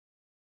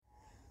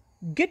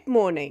Good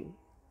morning.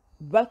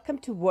 Welcome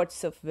to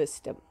Words of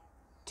Wisdom.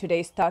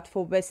 Today's thought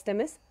for wisdom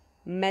is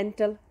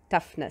mental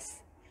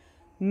toughness.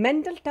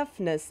 Mental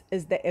toughness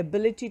is the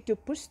ability to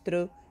push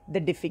through the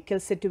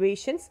difficult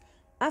situations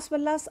as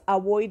well as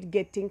avoid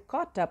getting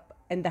caught up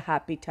in the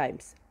happy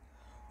times.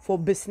 For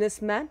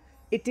businessmen,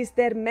 it is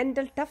their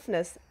mental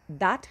toughness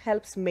that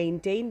helps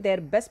maintain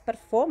their best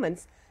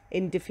performance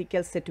in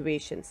difficult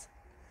situations.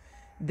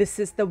 This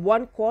is the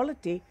one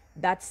quality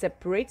that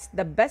separates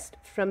the best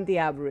from the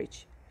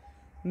average.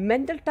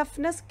 Mental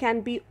toughness can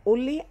be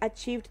only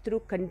achieved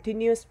through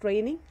continuous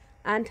training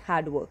and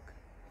hard work.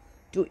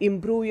 To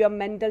improve your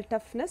mental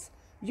toughness,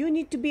 you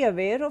need to be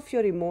aware of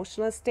your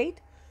emotional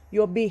state,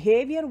 your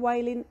behavior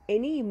while in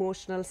any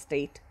emotional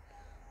state.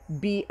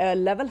 Be a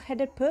level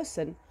headed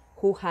person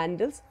who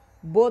handles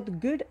both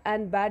good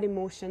and bad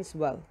emotions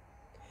well.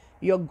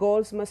 Your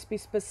goals must be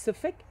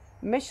specific,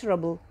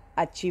 measurable,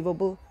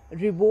 achievable,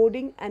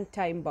 rewarding, and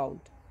time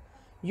bound.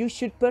 You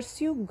should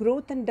pursue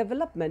growth and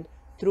development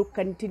through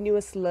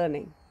continuous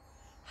learning.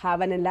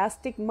 Have an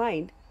elastic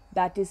mind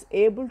that is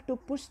able to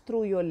push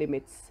through your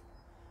limits.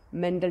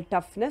 Mental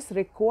toughness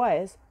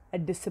requires a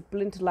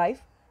disciplined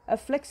life, a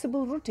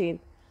flexible routine,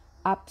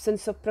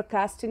 absence of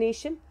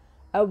procrastination,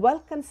 a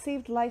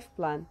well-conceived life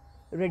plan,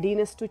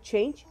 readiness to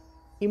change,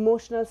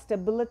 emotional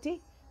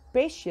stability,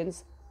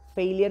 patience,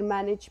 failure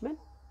management,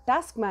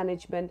 task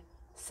management,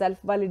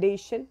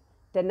 self-validation,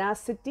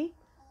 tenacity,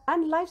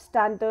 and life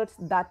standards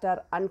that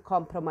are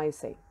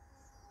uncompromising.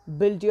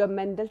 Build your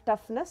mental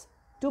toughness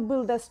to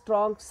build a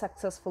strong,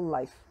 successful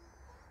life.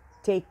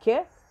 Take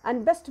care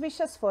and best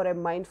wishes for a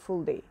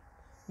mindful day.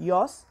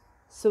 Yours,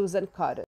 Susan Carter.